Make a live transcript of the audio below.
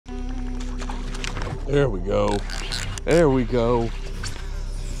There we go. There we go.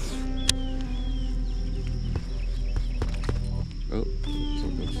 Oh,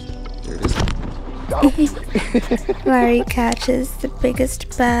 there it is. Got him. Larry catches the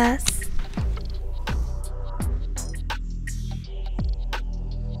biggest bass.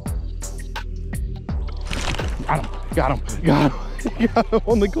 Got him. Got him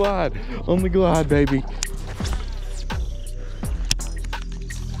on the glide. On the glide, baby.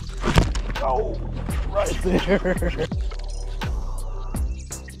 Oh, right there.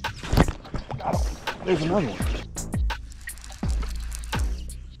 Got him. There's another one.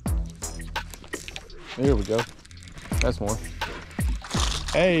 There we go. That's one.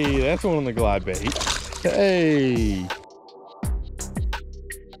 Hey, that's one on the glide bait. Hey.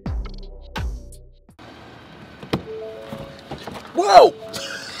 Whoa!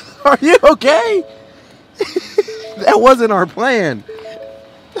 Are you okay? That wasn't our plan.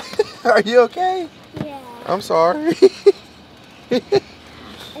 Are you okay? Yeah. I'm sorry. I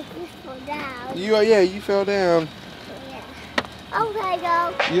just fell down. You fell down. Yeah. Okay,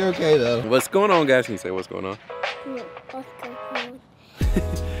 go. You okay though? What's going on, guys? Can you say what's going on? Yeah, what's going on?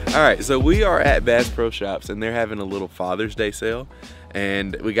 All right, so we are at Bass Pro Shops and they're having a little Father's Day sale,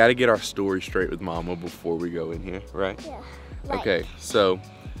 and we got to get our story straight with Mama before we go in here, right? Yeah. Right. Okay, so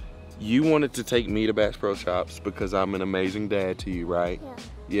you wanted to take me to Bass Pro Shops because I'm an amazing dad to you, right? Yeah.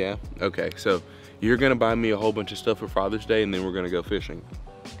 Yeah? Okay, so you're gonna buy me a whole bunch of stuff for Father's Day and then we're gonna go fishing.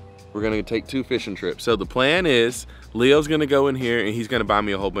 We're gonna take 2 fishing trips. So the plan is, Leo's gonna go in here and he's gonna buy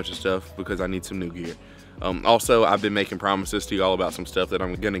me a whole bunch of stuff because I need some new gear. Also, I've been making promises to y'all about some stuff that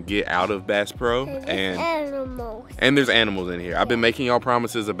I'm gonna get out of Bass Pro, and there's animals in here. I've been making y'all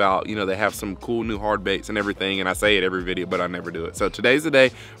promises about, you know, they have some cool new hard baits and everything, and I say it every video, but I never do it. So today's the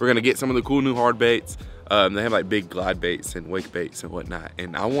day we're gonna get some of the cool new hard baits. They have like big glide baits and wake baits and whatnot,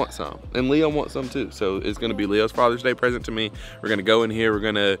 and I want some, and Leo wants some too. So it's gonna be Leo's Father's Day present to me. We're gonna go in here, we're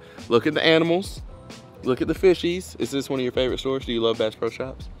gonna look at the animals, look at the fishies. Is this one of your favorite stores? Do you love Bass Pro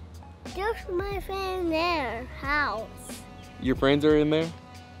Shops? Just my friend there, house. Your friends are in there?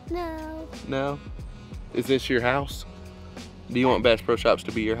 No. No? Is this your house? Do you want Bass Pro Shops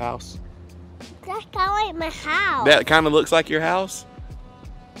to be your house? That's kind of like my house. That kind of looks like your house?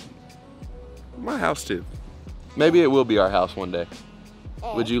 My house too. Maybe it will be our house one day.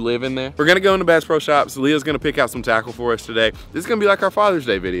 Would you live in there? We're gonna go into Bass Pro Shops. Leo's gonna pick out some tackle for us today. This is gonna be like our Father's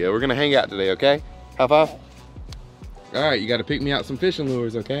Day video. We're gonna hang out today, okay? High five. All right, you gotta pick me out some fishing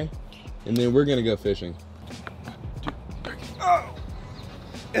lures, okay? And then we're gonna go fishing. 1, 2, 3. Oh,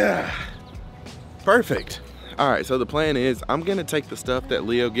 yeah. Perfect. All right, so the plan is I'm gonna take the stuff that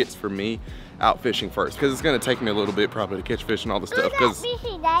Leo gets for me out fishing first, because it's gonna take me a little bit probably to catch fish and all the stuff. Because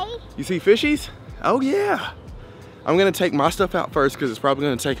you see fishies? Oh yeah. I'm gonna take my stuff out first because it's probably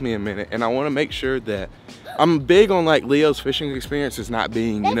gonna take me a minute, and I wanna make sure that I'm big on like Leo's fishing experience is not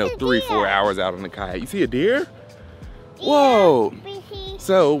being, you know, 3-4 hours out on the kayak. You see a deer? Whoa.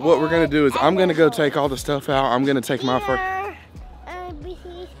 So what we're gonna do is I'm gonna go take all the stuff out. I'm gonna take my first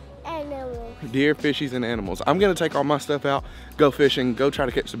deer, fishies, and animals. I'm gonna take all my stuff out, go fishing, go try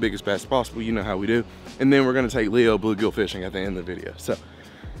to catch the biggest bass possible. You know how we do. And then we're gonna take Leo bluegill fishing at the end of the video. So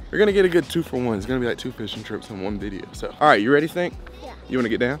we're gonna get a good 2-for-1. It's gonna be like 2 fishing trips in one video. So, all right, you ready, Think? Yeah. You wanna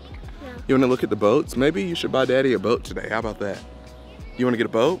get down? No. You wanna look at the boats? Maybe you should buy Daddy a boat today. How about that? You wanna get a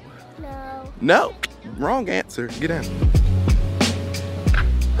boat? No. No, wrong answer. Get down.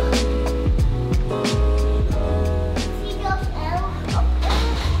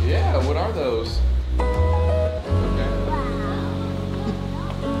 Yeah, what are those? Is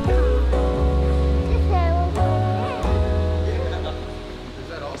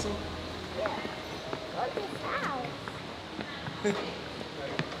that awesome? Yeah. Look at how.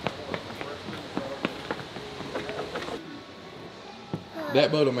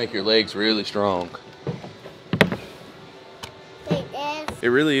 That boat will make your legs really strong. It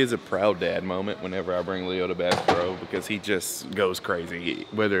really is a proud dad moment whenever I bring Leo to Bass Pro, because he just goes crazy.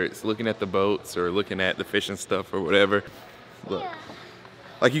 Whether it's looking at the boats or looking at the fishing stuff or whatever. Look.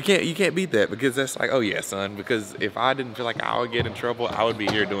 Like you can't beat that, because that's like, oh yeah, son, because if I didn't feel like I would get in trouble, I would be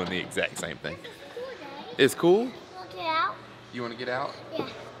here doing the exact same thing. It's cool? Look it out. You want to get out? Yeah.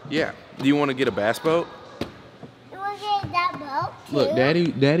 Yeah. Do you want to get a bass boat? You want to get that boat too? Look,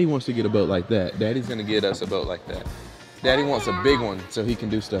 Daddy wants to get a boat like that. Daddy's gonna get us a boat like that. Daddy wants a big one so he can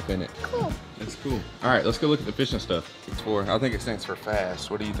do stuff in it. Cool. That's cool. All right, let's go look at the fishing stuff. It's for, I think it stands for fast.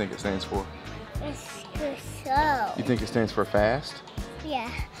 What do you think it stands for? It's for show. You think it stands for fast? Yeah.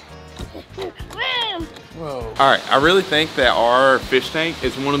 Whoa. All right, I really think that our fish tank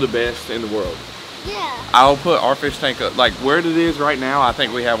is one of the best in the world. Yeah. I'll put our fish tank up, like where it is right now. I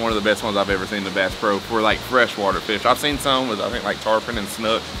think we have one of the best ones I've ever seen in the Bass Pro for like freshwater fish. I've seen some with, I think, like tarpon and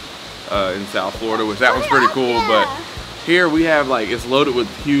snook in South Florida, which that one's pretty cool. But here we have, like, it's loaded with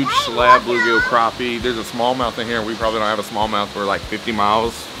huge slab bluegill, crappie. There's a smallmouth in here, and we probably don't have a smallmouth for like 50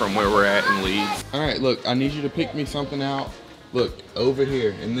 miles from where we're at in Leeds. All right, look, I need you to pick me something out. Look, over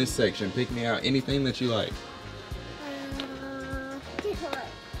here in this section, pick me out anything that you like. This one.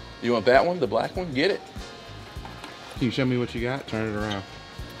 You want that one, the black one? Get it. Can you show me what you got? Turn it around.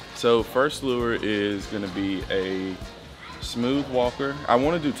 So first lure is gonna be a smooth walker. I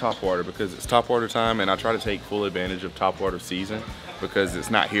want to do topwater because it's topwater time, and I try to take full advantage of topwater season because it's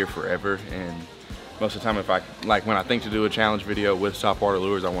not here forever. And most of the time, if I like, when I think to do a challenge video with topwater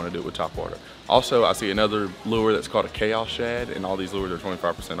lures, I want to do it with topwater. Also, I see another lure that's called a Chaos Shad, and all these lures are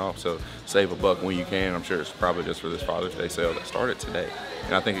 25% off, so save a buck when you can. I'm sure it's probably just for this Father's Day sale that started today,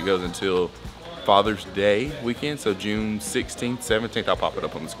 and I think it goes until Father's Day weekend, so June 16th, 17th. I'll pop it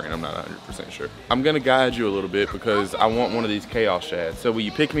up on the screen. I'm not 100% sure. I'm gonna guide you a little bit because I want one of these Chaos Shads. So will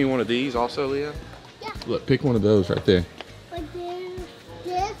you pick me one of these also, Leah? Yeah. Look, pick one of those right there. But there's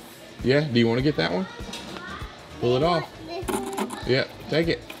this. Yeah, do you want to get that one? Pull it off. This one. Yeah, take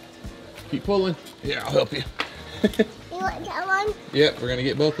it. Keep pulling. Yeah, I'll help you. You want that one? Yep, we're gonna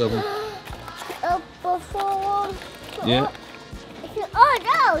get both of them. Before. Yeah.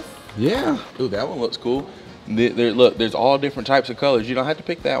 Oh, those. Yeah. Ooh, that one looks cool. Look, there's all different types of colors. You don't have to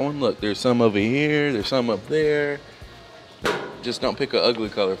pick that one. Look, there's some over here. There's some up there. Just don't pick an ugly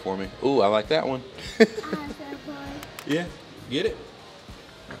color for me. Ooh, I like that one. Yeah, get it?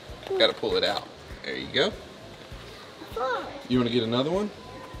 Gotta pull it out. There you go. You want to get another one?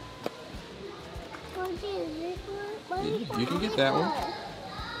 Yeah, you can get that one.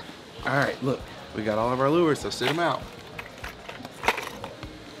 All right, look, we got all of our lures, so sit them out.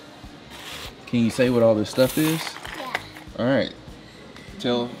 Can you say what all this stuff is? Yeah. All right,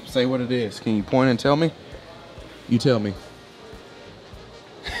 say what it is. Can you point and tell me? You tell me.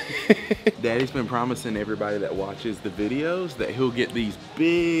 Daddy's been promising everybody that watches the videos that he'll get these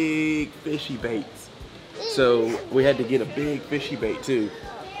big fishy baits. So we had to get a big fishy bait too.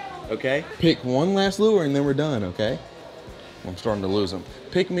 Okay? Pick one last lure and then we're done, okay? I'm starting to lose them.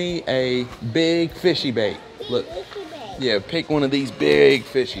 Pick me a big fishy bait. Look. Yeah, pick one of these big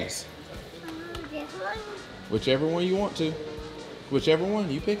fishies. This one. Whichever one you want to. Whichever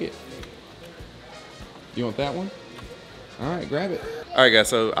one, you pick it. You want that one? All right, grab it. All right, guys,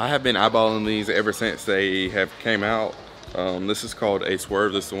 so I have been eyeballing these ever since they have came out. This is called a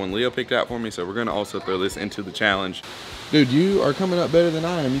Swerve. This is the one Leo picked out for me, so we're gonna also throw this into the challenge. Dude, you are coming up better than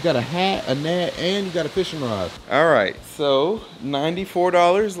I am. You got a hat, a net, and you got a fishing rod. All right, so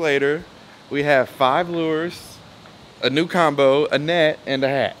 $94 later, we have 5 lures, a new combo, a net, and a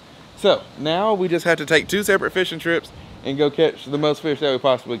hat. So now we just have to take 2 separate fishing trips and go catch the most fish that we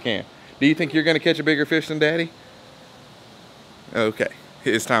possibly can. Do you think you're gonna catch a bigger fish than Daddy? Okay,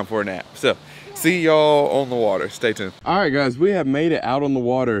 it's time for a nap. So, see y'all on the water. Stay tuned. All right, guys, we have made it out on the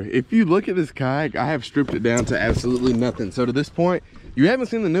water. If you look at this kayak, I have stripped it down to absolutely nothing. So to this point, you haven't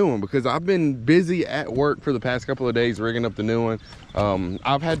seen the new one because I've been busy at work for the past couple of days rigging up the new one.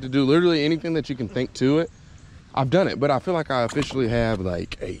 I've had to do literally anything that you can think to it. I've done it, but I feel like I officially have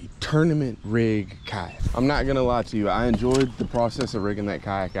like a tournament rig kayak. I'm not gonna lie to you. I enjoyed the process of rigging that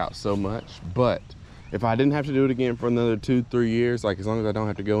kayak out so much, but if I didn't have to do it again for another 2-3 years, like as long as I don't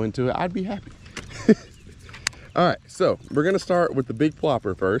have to go into it, I'd be happy. All right, so we're gonna start with the big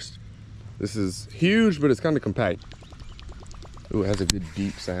plopper first. This is huge, but it's kind of compact. Ooh, it has a good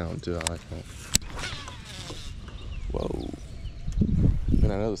deep sound too, I like that. Whoa.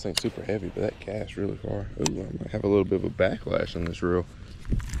 And I know this thing's super heavy, but that casts really far. Ooh, I might have a little bit of a backlash on this reel.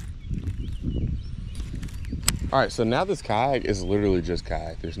 All right, so now this kayak is literally just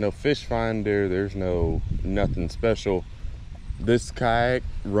kayak. There's no fish finder, there's no nothing special. This kayak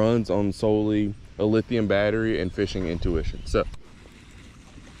runs on solely a lithium battery and fishing intuition. So,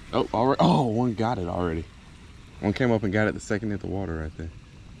 oh, already, oh, one got it already. One came up and got it the second it hit the water right there.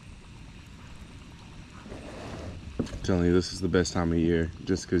 I'm telling you, this is the best time of year,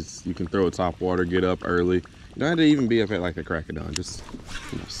 just because you can throw a top water, get up early. You don't have to even be up at like the crack of dawn, just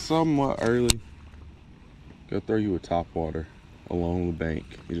somewhat early. Go throw you a top water along the bank.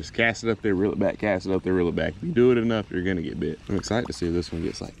 You just cast it up there, reel it back, cast it up there, reel it back. If you do it enough, you're gonna get bit. I'm excited to see if this one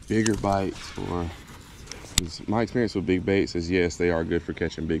gets like bigger bites, or my experience with big baits is yes, they are good for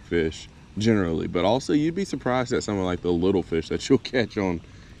catching big fish generally, but also you'd be surprised at some of like the little fish that you'll catch on,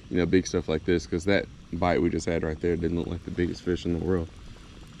 you know, big stuff like this, because that bite we just had right there didn't look like the biggest fish in the world,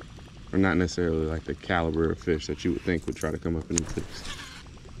 or not necessarily like the caliber of fish that you would think would try to come up and eat this.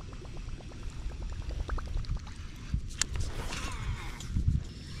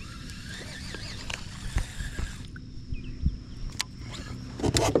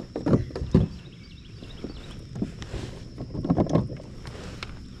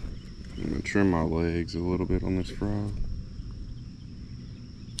 trim my legs a little bit on this frog.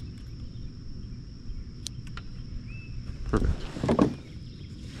 Perfect.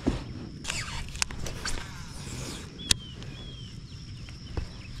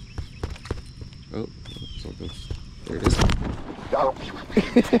 Oh, something's, there it is. There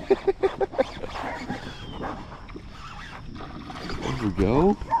we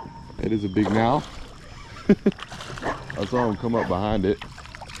go. That is a big mouth. I saw him come up behind it.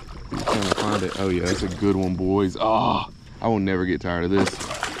 He was trying to find it. Oh yeah, that's a good one, boys. Ah, oh, I will never get tired of this.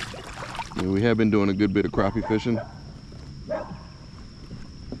 I mean, we have been doing a good bit of crappie fishing.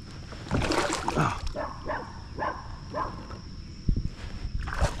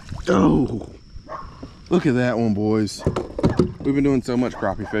 Oh, look at that one, boys. We've been doing so much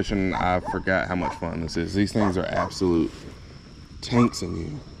crappie fishing, I forgot how much fun this is. These things are absolute tanks in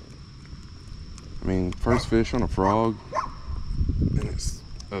you. I mean, first fish on a frog, and it's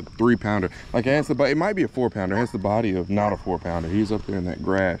a 3-pounder. Like, it has the body, it might be a 4-pounder. It has the body of not a 4-pounder. He's up there in that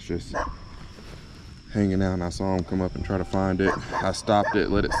grass just hanging out, and I saw him come up and try to find it. I stopped it,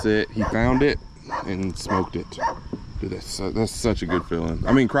 let it sit. He found it and smoked it. Dude, that's such a good feeling.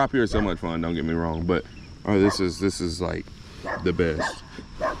 I mean, crappie are so much fun, don't get me wrong, but this is like the best.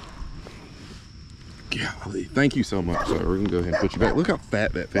 Golly, thank you so much. So we're gonna go ahead and put you back. Look how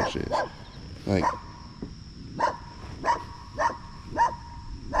fat that fish is. Like,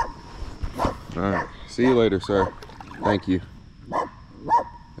 all right, see you later, sir. Thank you.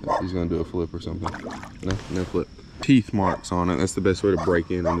 He's gonna do a flip or something. No flip. Teeth marks on it. That's the best way to break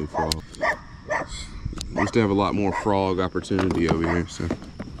in a new frog. We used to have a lot more frog opportunity over here, so.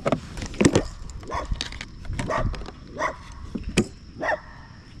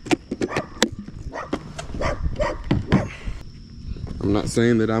 I'm not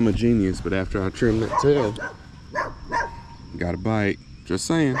saying that I'm a genius, but after I trim that tail, got a bite. Just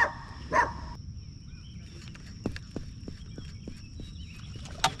saying.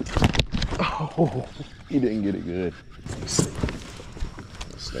 Oh, he didn't get it good. Let's see.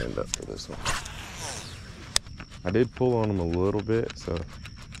 Let's stand up for this one. I did pull on him a little bit, so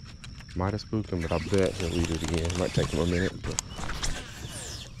might have spooked him, but I bet he'll eat it again. It might take him a minute, but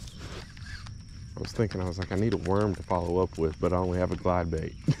I was thinking, I was like, I need a worm to follow up with, but I only have a glide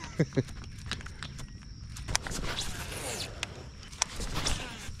bait.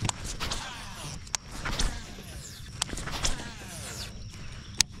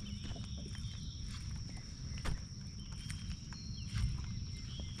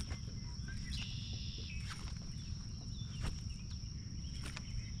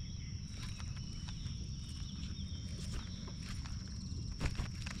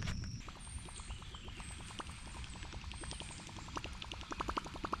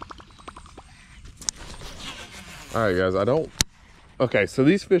 All right, guys, okay, so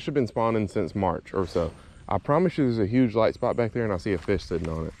these fish have been spawning since March or so. I promise you there's a huge light spot back there and I see a fish sitting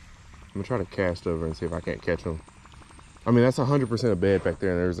on it. I'm gonna try to cast over and see if I can't catch them. I mean, that's 100% a bed back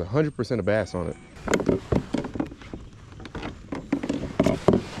there and there's 100% a bass on it.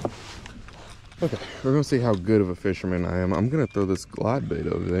 Okay, we're gonna see how good of a fisherman I am. I'm gonna throw this glide bait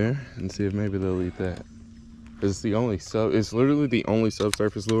over there and see if maybe they'll eat that. It's literally the only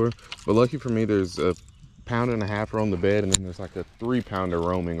subsurface lure, but lucky for me, there's a 1.5 pounder on the bed, and then there's like a 3-pounder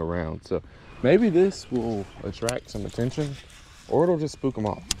roaming around. So maybe this will attract some attention, or it'll just spook them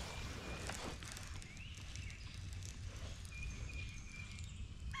off.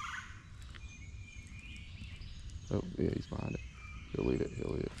 Oh yeah, he's behind it. He'll eat it.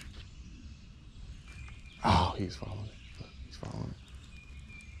 He'll eat it. Oh, he's following it. Look, he's following it.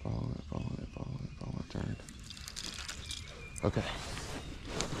 Following it. Following it. Following it. Following it. Turned. Okay.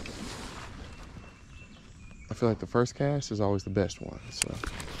 I feel like the first cast is always the best one, so.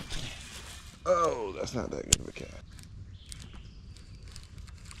 Oh, that's not that good of a cast.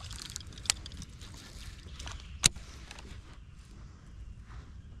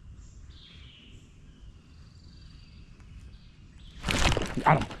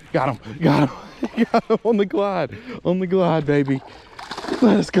 Got him on the glide, baby.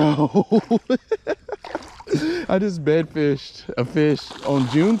 Let's go. I just bed fished a fish on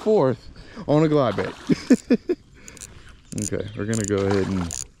June 4th on a glide bait. Okay, we're gonna go ahead and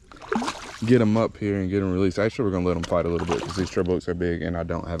get them up here and get them released. Actually, we're gonna let them fight a little bit because these turboaks are big and I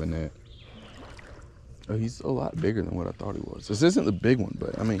don't have a net. Oh, he's a lot bigger than what I thought he was. This isn't the big one,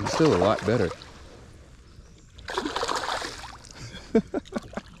 but I mean, he's still a lot better.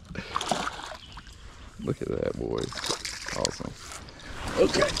 Look at that, boys. Awesome.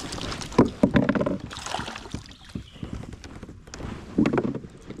 Okay.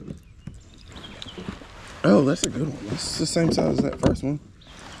 Oh, that's a good one. That's the same size as that first one.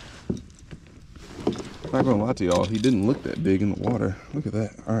 Not gonna lie to y'all, he didn't look that big in the water. Look at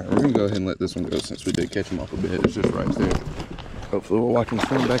that. All right, we're gonna go ahead and let this one go since we did catch him off a bit. It's just right there. Hopefully we'll watch him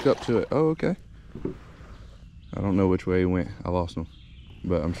swim back up to it. Oh, okay. I don't know which way he went. I lost him,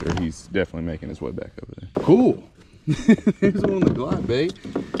 but I'm sure he's definitely making his way back over there. Cool. There's one on the glide bait.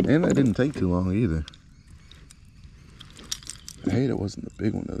 And that didn't take too long either. Hey, that wasn't the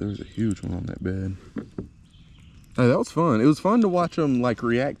big one though. There was a huge one on that bed. Hey, that was fun. It was fun to watch him like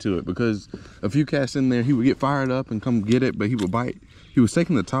react to it, because a few casts in there, he would get fired up and come get it, but he would bite. He was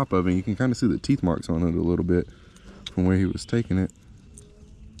taking the top of it, and you can kind of see the teeth marks on it a little bit from where he was taking it.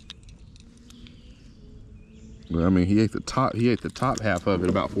 But I mean, he ate the top half of it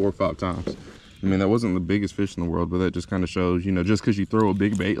about 4 or 5 times. I mean, that wasn't the biggest fish in the world, but that just kind of shows, you know, just because you throw a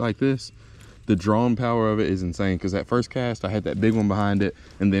big bait like this, the drawing power of it is insane. Because that first cast, I had that big one behind it,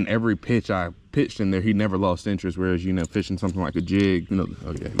 and then every pitch I pitched in there, he never lost interest. Whereas, you know, fishing something like a jig, you know,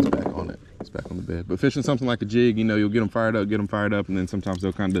 oh yeah, he's back on it. He's back on the bed. But fishing something like a jig, you know, you'll get them fired up, and then sometimes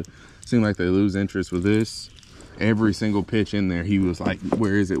they'll kind of seem like they lose interest. With this, every single pitch in there, he was like,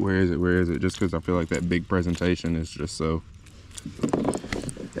 where is it, where is it, where is it? Just because I feel like that big presentation is just so...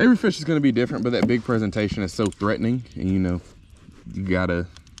 Every fish is going to be different, but that big presentation is so threatening, and you know, you gotta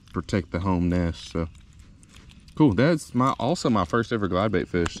protect the home nest. So cool. That's also my first ever glide bait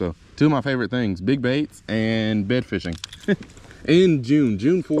fish. So 2 of my favorite things: big baits and bed fishing. In June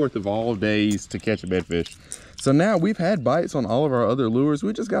 4th of all days to catch a bed fish. So now we've had bites on all of our other lures.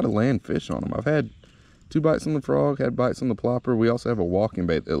 We just got to land fish on them. I've had 2 bites on the frog, had bites on the plopper. We also have a walking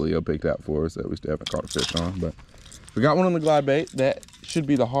bait that Leo picked out for us that we still haven't caught a fish on, but we got one on the glide bait. That should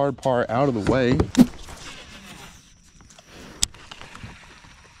be the hard part out of the way.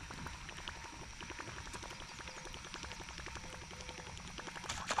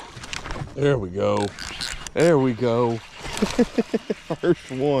 There we go. There we go.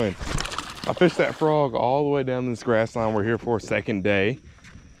 First one. I fished that frog all the way down this grass line. We're here for a second day.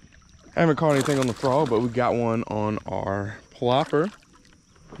 Haven't caught anything on the frog, but we got one on our plopper.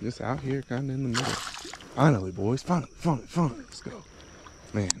 Just out here kind of in the middle. Finally, boys, finally. Let's go.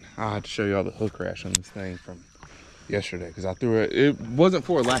 Man, I had to show y'all the hook rash on this thing from yesterday, because I threw it. It wasn't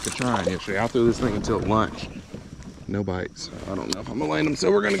for a lack of trying yesterday. I threw this thing until lunch. No bites. I don't know if I'm gonna land them,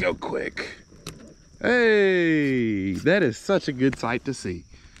 so we're gonna go quick. Hey, that is such a good sight to see.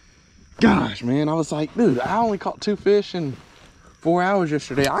 Gosh, man, I was like, dude, I only caught 2 fish in 4 hours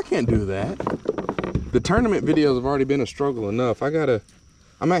yesterday. I can't do that. The tournament videos have already been a struggle enough.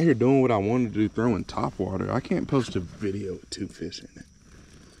 I'm out here doing what I wanted to do, throwing top water. I can't post a video with 2 fish in it.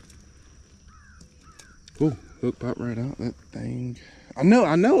 Ooh, hook popped right out, that thing. I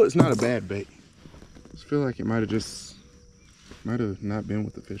know it's not a bad bait. I just feel like it might have not been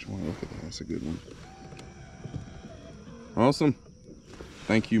with the fish one. Look at that, that's a good one. Awesome.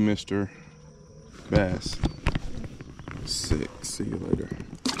 Thank you, Mr. Bass. Sick, see you later.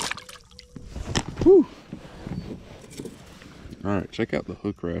 Whew. All right, check out the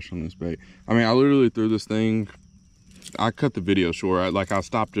hook rash on this bait. I mean, I literally threw this thing. I cut the video short. I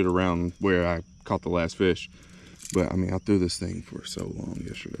stopped it around where I caught the last fish. But I mean, I threw this thing for so long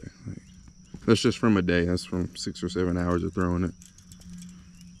yesterday. That's just from a day. That's from 6 or 7 hours of throwing it.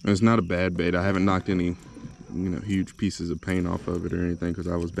 And it's not a bad bait. I haven't knocked any, you know, huge pieces of paint off of it or anything, because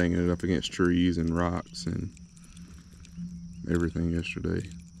I was banging it up against trees and rocks and everything yesterday.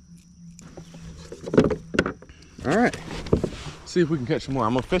 All right, see if we can catch some more.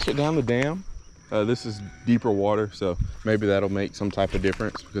 I'm gonna fish it down the dam. This is deeper water, so maybe that'll make some type of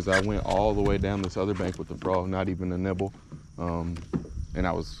difference, because I went all the way down this other bank with the frog, not even a nibble. And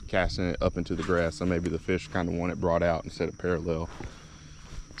I was casting it up into the grass, so maybe the fish kind of want it brought out instead of parallel.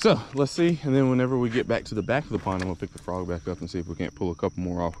 So let's see, and then whenever we get back to the back of the pond, I'm gonna pick the frog back up and see if we can't pull a couple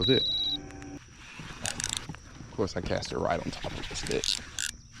more off with it. Of course, I cast it right on top of the stick.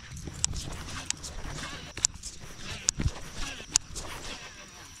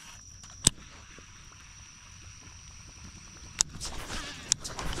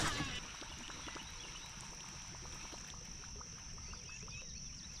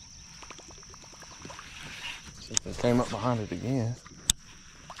 They came up behind it again.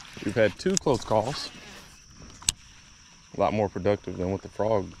 We've had 2 close calls. A lot more productive than what the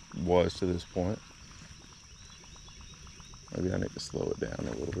frog was to this point. Maybe I need to slow it down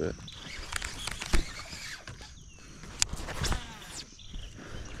a little bit.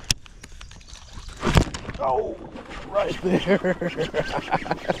 Oh, right there.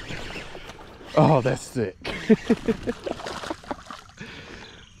 Oh, that's sick.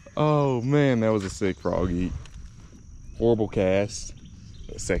 Oh man, that was a sick frog eat. Horrible cast.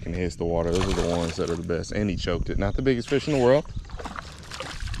 The second hits the water, those are the ones that are the best. And he choked it. Not the biggest fish in the world,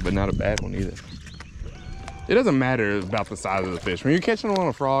 but not a bad one either. It doesn't matter about the size of the fish. When you're catching them on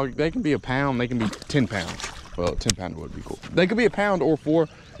a frog, they can be a pound, they can be 10 pounds. Well, 10 pounder would be cool. They could be a pound or 4.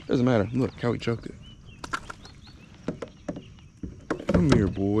 Doesn't matter. Look how he choked it. Come here,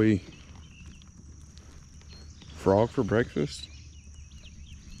 boy. Frog for breakfast.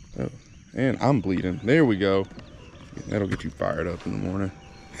 Oh, and I'm bleeding. There we go. That'll get you fired up in the morning.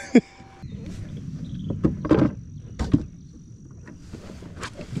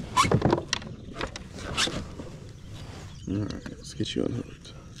 Alright, let's get you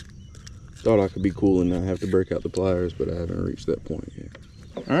unhooked. Thought I could be cool and not have to break out the pliers, but I haven't reached that point yet.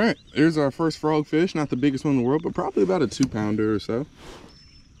 Alright, here's our first frog fish. Not the biggest one in the world, but probably about a 2 pounder or so.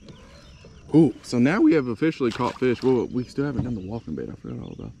 Cool. So now we have officially caught fish. Well, we still haven't done the walking bait. I forgot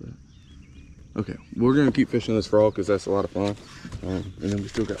all about that. Okay, we're gonna keep fishing this frog because that's a lot of fun. And then we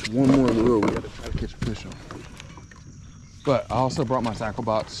still got one more lure we gotta try to catch a fish on. But I also brought my tackle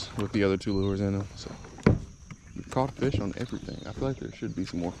box with the other 2 lures in them, so we caught a fish on everything. I feel like there should be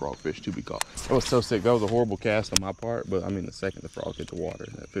some more frog fish to be caught. That was so sick. That was a horrible cast on my part, but I mean, the second the frog hit the water,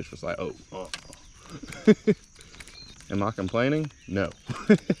 that fish was like, oh. Am I complaining? No.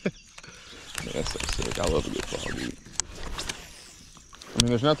 That's so sick. I love a good frog eat. I mean,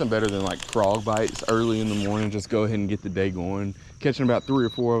 there's nothing better than like frog bites early in the morning. Just go ahead and get the day going. Catching about 3 or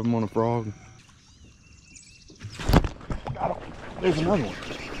 4 of them on a frog. Got him. There's another one.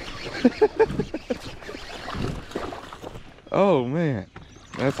 Oh man,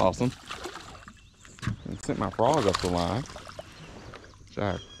 that's awesome. And sent my frog up the line. Which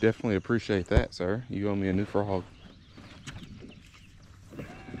I definitely appreciate that, sir. You owe me a new frog.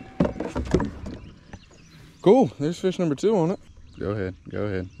 Cool, there's fish number 2 on it. Go ahead, go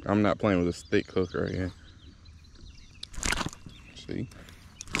ahead. I'm not playing with this thick hook right here. See?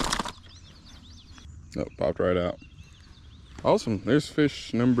 Oh, popped right out. Awesome, there's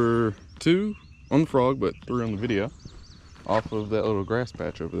fish number 2 on the frog, but 3 on the video. Off of that little grass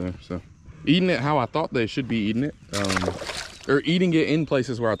patch over there, so. Eating it how I thought they should be eating it. Or eating it in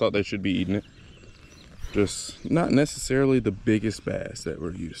places where I thought they should be eating it. Just not necessarily the biggest bass that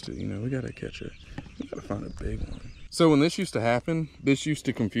we're used to. You know, we gotta catch it. We gotta find a big one. So when this used to happen, this used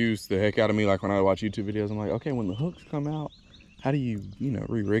to confuse the heck out of me. Like when I watch YouTube videos, I'm like, okay, when the hooks come out, how do you know,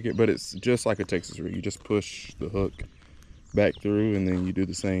 re-rig it? But it's just like a Texas rig. You just push the hook back through and then you do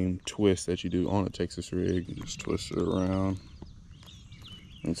the same twist that you do on a Texas rig. You just twist it around.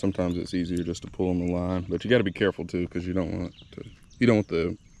 And sometimes it's easier just to pull on the line, but you gotta be careful too, because you don't want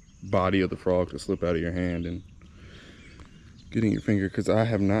the body of the frog to slip out of your hand and get in your finger, because I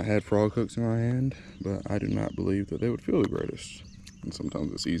have not had frog hooks in my hand, but I do not believe that they would feel the greatest. And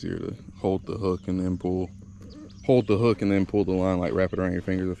sometimes it's easier to hold the hook and then pull the line, like wrap it around your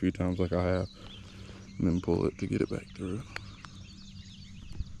fingers a few times like I have, and then pull it to get it back through.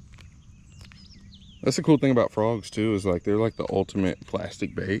 That's the cool thing about frogs too, is like they're like the ultimate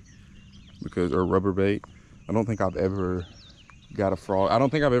plastic bait, or rubber bait. I don't think I've ever got a frog. I don't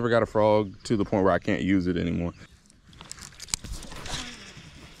think I've ever got a frog to the point where I can't use it anymore.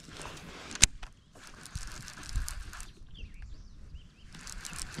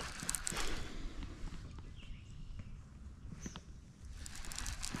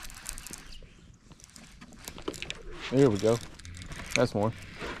 There we go. That's more.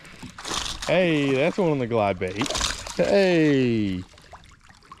 Hey, that's one on the glide bait. Hey.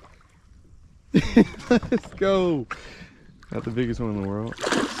 Let's go. Not the biggest one in the world.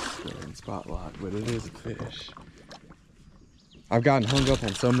 Spotlight, but it is a fish. I've gotten hung up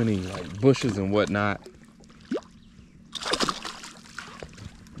on so many like bushes and whatnot.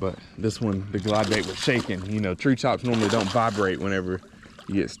 But this one, the glide bait was shaking. You know, tree tops normally don't vibrate whenever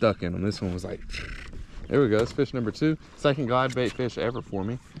you get stuck in them. This one was like, there we go. That's fish number 2. Second glide bait fish ever for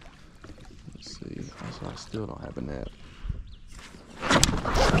me. Let's see. Also, I still don't have a net.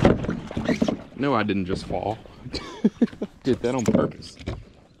 No, I didn't just fall. Did that on purpose.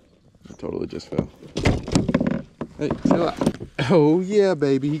 I totally just fell. Hey, chill out. Oh yeah,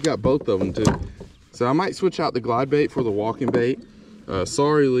 baby. He got both of them too. So I might switch out the glide bait for the walking bait.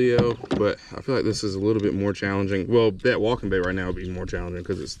 Sorry, Leo, but I feel like this is a little bit more challenging. Well, that walking bait right now would be more challenging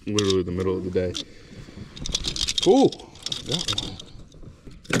because it's literally the middle of the day. Cool. Got one.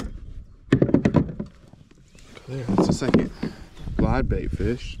 There, that's the second glide bait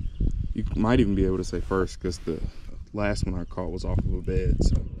fish. You might even be able to say first because the last one I caught was off of a bed.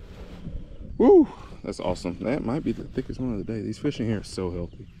 So, woo, that's awesome. That might be the thickest one of the day. These fish in here are so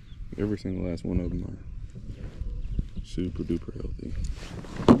healthy. Every single last one of them are super duper healthy.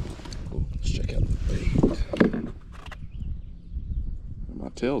 Cool. Let's check out the bait. My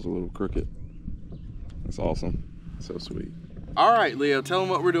tail's a little crooked. That's awesome. So sweet. All right, Leo, tell them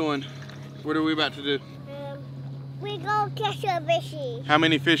what we're doing. What are we about to do? catch a fishies. How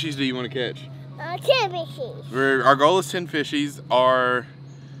many fishies do you want to catch? 10 fishies. Our goal is 10 fishies. Our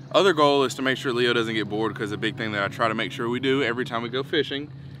other goal is to make sure Leo doesn't get bored, because a big thing that I try to make sure we do every time we go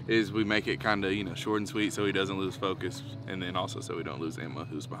fishing is we make it kind of, you know, short and sweet so he doesn't lose focus, and then also so we don't lose Emma,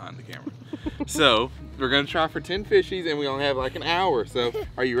 who's behind the camera. So we're gonna try for 10 fishies, and we only have like an hour. So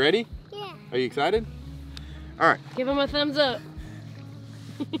are you ready? Yeah. Are you excited? All right. Give him a thumbs up.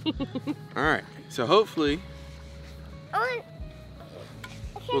 All right. So hopefully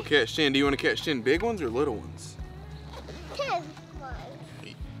we'll catch 10. Do you want to catch 10 big ones or little ones? 10 ones.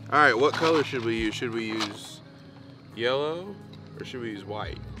 All right. What color should we use? Should we use yellow or should we use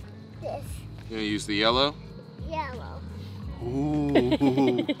white? This. You gonna use the yellow? Yellow.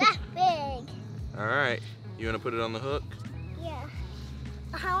 Ooh. That's big. All right. You want to put it on the hook? Yeah.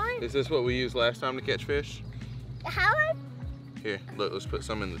 How one? Is this what we used last time to catch fish? How one? Here, look, let's put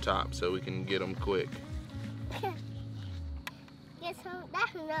some in the top so we can get them quick. Yes,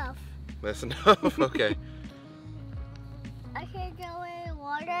 that's enough. That's enough? Okay. I should go in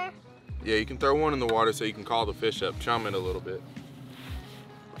water. Yeah, you can throw one in the water so you can call the fish up, chum it a little bit.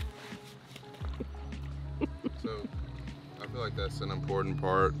 So, I feel like that's an important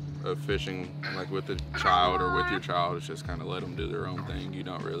part of fishing, like with a child or with your child. It's just kind of let them do their own thing. You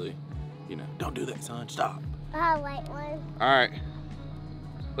don't really, you know, don't do that, son, stop. White one. All right,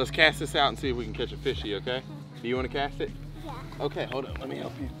 let's cast this out and see if we can catch a fishy, okay? Do you want to cast it? Yeah. Okay, hold on, let me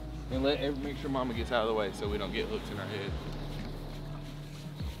help you. And make sure Mama gets out of the way so we don't get hooks in our head.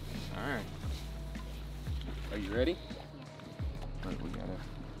 All right. Are you ready? Right, we gotta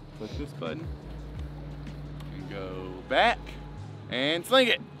push this button and go back and sling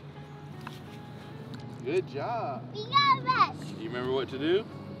it. Good job. We got this. You remember what to do?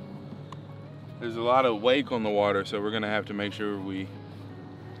 There's a lot of wake on the water, so we're gonna have to make sure we're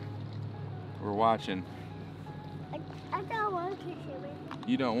watching. I don't want to shoot it.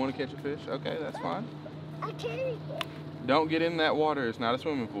 You don't want to catch a fish? Okay, that's fine. I can't eat it. Don't get in that water. It's not a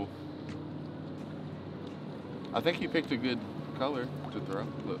swimming pool. I think you picked a good color to throw.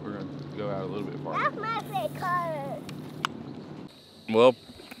 Look, we're gonna go out a little bit farther. That's my favorite color. Well,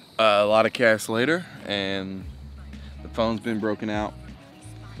 a lot of casts later, and the phone's been broken out.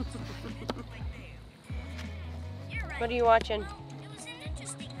 What are you watching?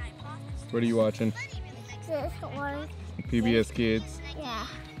 What are you watching? This one. PBS Kids. Yeah.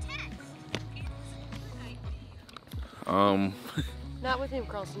 Not with him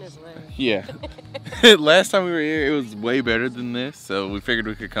crossing his leg. Yeah. Last time we were here, it was way better than this, so we figured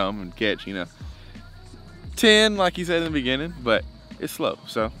we could come and catch, you know, 10, like you said in the beginning, but it's slow.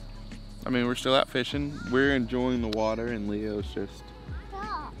 So, I mean, we're still out fishing. We're enjoying the water, and Leo's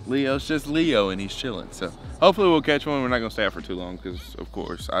just Leo, and he's chilling. So, hopefully we'll catch one. We're not gonna stay out for too long because, of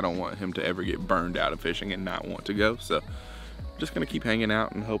course, I don't want him to ever get burned out of fishing and not want to go. So, just gonna keep hanging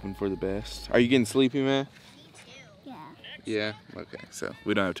out and hoping for the best. Are you getting sleepy, man? Yeah. Yeah? Okay, so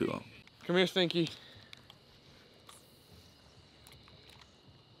we don't have too long. Come here, Stinky.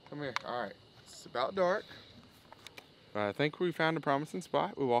 Come here. All right, it's about dark. But I think we found a promising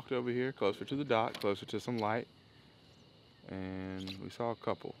spot. We walked over here closer to the dock, closer to some light, and we saw a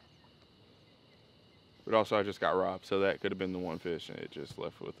couple. But also I just got robbed, so that could have been the one fish and it just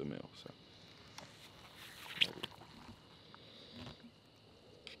left with the meal, so.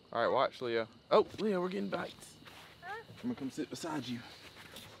 All right, watch, Leo. Oh, Leo, we're getting bites. I'm gonna come sit beside you.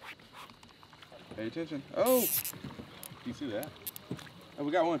 Pay attention. Oh, you see that? Oh,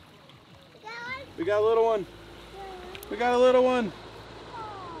 we got one. We got a little one. We got a little one.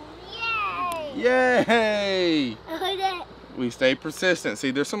 Oh, Yay! yay! We stay persistent.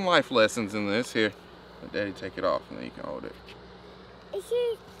 See, there's some life lessons in this. Here, let Daddy take it off and then you can hold it. It's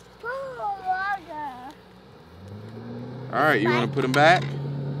full of water. All right, you want to put them back?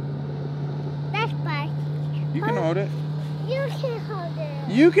 That's bad. You can hold it. You can hold it.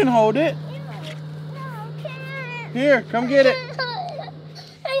 You can hold it. No, can't. Here, come get it.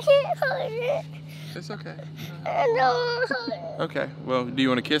 I can't hold it. It's okay. I don't want to hold it. Okay, well, do you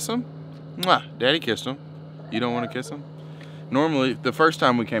want to kiss him? Mwah, Daddy kissed him. You don't want to kiss him? Normally, the first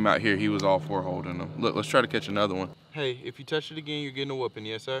time we came out here, he was all for holding them. Look, let's try to catch another one. Hey, if you touch it again, you're getting a whooping,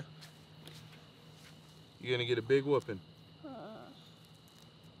 yes, sir? You're gonna get a big whooping.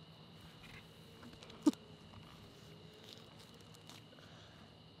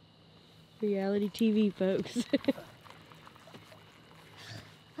 Reality TV, folks.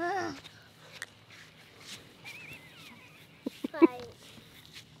 Fine. All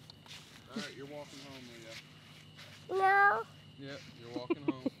right, you're walking home, Leo. No. Yep, you're walking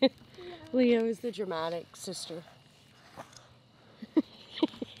home. Leo is the dramatic sister. Get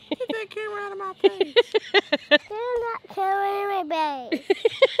that camera out of my face. You're not killing my baby.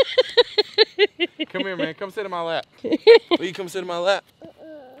 Come here, man. Come sit in my lap. Will you come sit in my lap?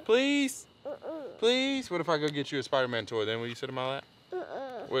 Please? Please? What if I go get you a Spider-Man toy? Then will you sit in my lap?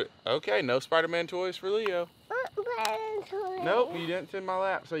 What? Okay, no Spider-Man toys for Leo. Nope, you didn't sit in my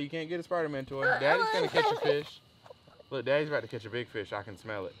lap, so you can't get a Spider-Man toy. Daddy's gonna catch a fish. Look, Daddy's about to catch a big fish. I can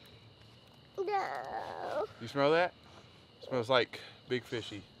smell it. No. You smell that? It smells like big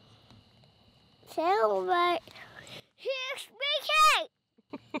fishy. Sounds like huge big.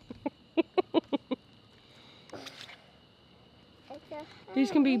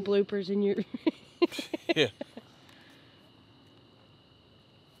 These can be bloopers in your... Yeah.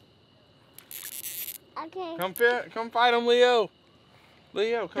 Okay. Come fight him, Leo.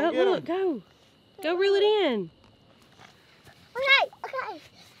 Leo, come get him. Go. Go reel it in. Okay.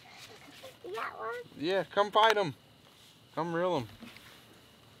 You got one? Yeah, come fight him. Come reel him.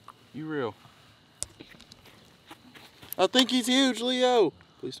 You reel. I think he's huge, Leo.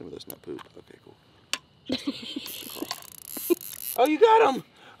 Please tell me that's not poop. Okay, cool. Oh, you got him.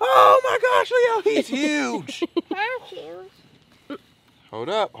 Oh my gosh, Leo, he's huge. How huge? Hold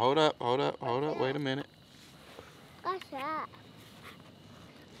up. Wait a minute. What's that?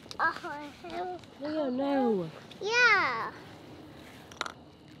 Oh, Leo, no. yeah.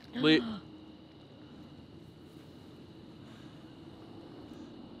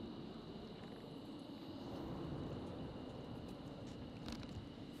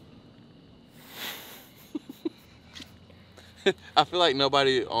 I feel like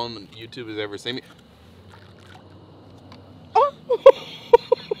nobody on YouTube has ever seen me.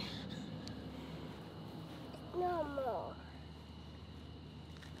 No more.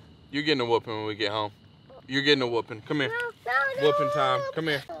 You're getting a whooping when we get home. You're getting a whooping. Come here. No. Whooping time. Come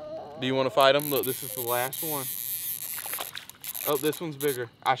here. Do you want to fight him? Look, this is the last one. Oh, this one's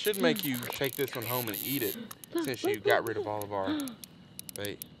bigger. I should make you take this one home and eat it since you got rid of all of our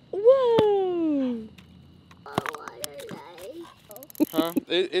bait. Whoa! Huh?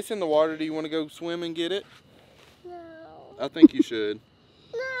 It's in the water. Do you want to go swim and get it? No. I think you should.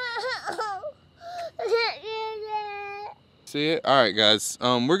 No. I can't get it. See it? All right, guys.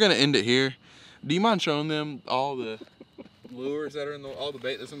 We're gonna end it here. Do you mind showing them all the lures that are in all the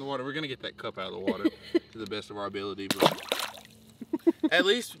bait that's in the water? We're gonna get that cup out of the water to the best of our ability, but at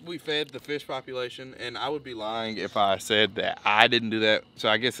least we fed the fish population, and I would be lying if I said that I didn't do that. So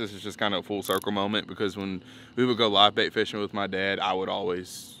I guess this is just kind of a full circle moment, because when we would go live bait fishing with my dad, I would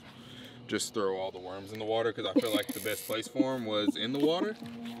always just throw all the worms in the water because I feel like the best place for them was in the water.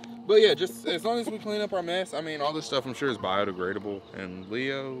 But yeah, just as long as we clean up our mess, I mean, all this stuff I'm sure is biodegradable, and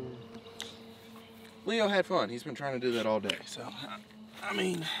Leo had fun. He's been trying to do that all day. So, I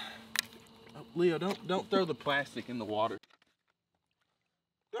mean, Leo, don't throw the plastic in the water.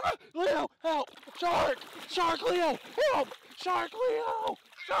 Ah, Leo, help! Shark! Shark, Leo, help! Shark, Leo!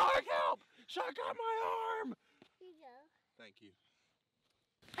 Shark, help! Shark got my arm! Thank you.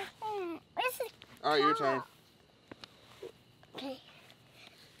 All right, your turn. Okay.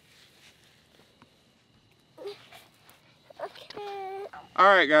 Okay. All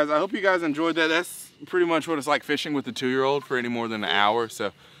right, guys, I hope you guys enjoyed that. That's pretty much what it's like fishing with a 2-year-old for any more than an hour.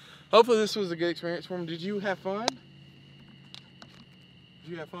 So hopefully this was a good experience for him. Did you have fun? Did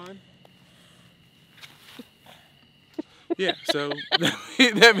you have fun? Yeah, so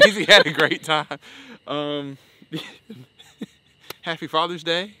that means he had a great time. Happy Father's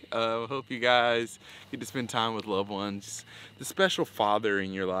Day. Hope you guys get to spend time with loved ones, the special father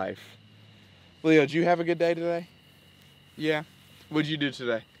in your life. Leo, did you have a good day today? Yeah. What'd you do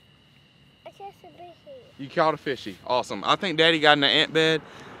today? I caught a fishy. You caught a fishy. Awesome. I think Daddy got in the ant bed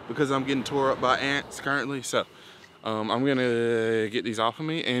because I'm getting tore up by ants currently. So I'm going to get these off of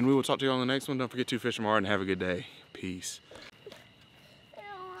me, and we will talk to you on the next one. Don't forget to fish tomorrow, and have a good day. Peace.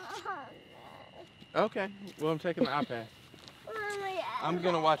 Okay. Well, I'm taking the iPad. I'm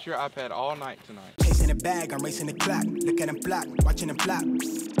going to watch your iPad all night tonight. Chasing the bag, I'm racing the clock. Look at them block, watching them flop.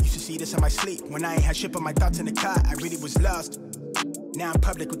 Used to see this in my sleep. When I ain't had shit but my thoughts in the car, I really was lost. Now I'm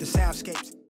public with the soundscapes.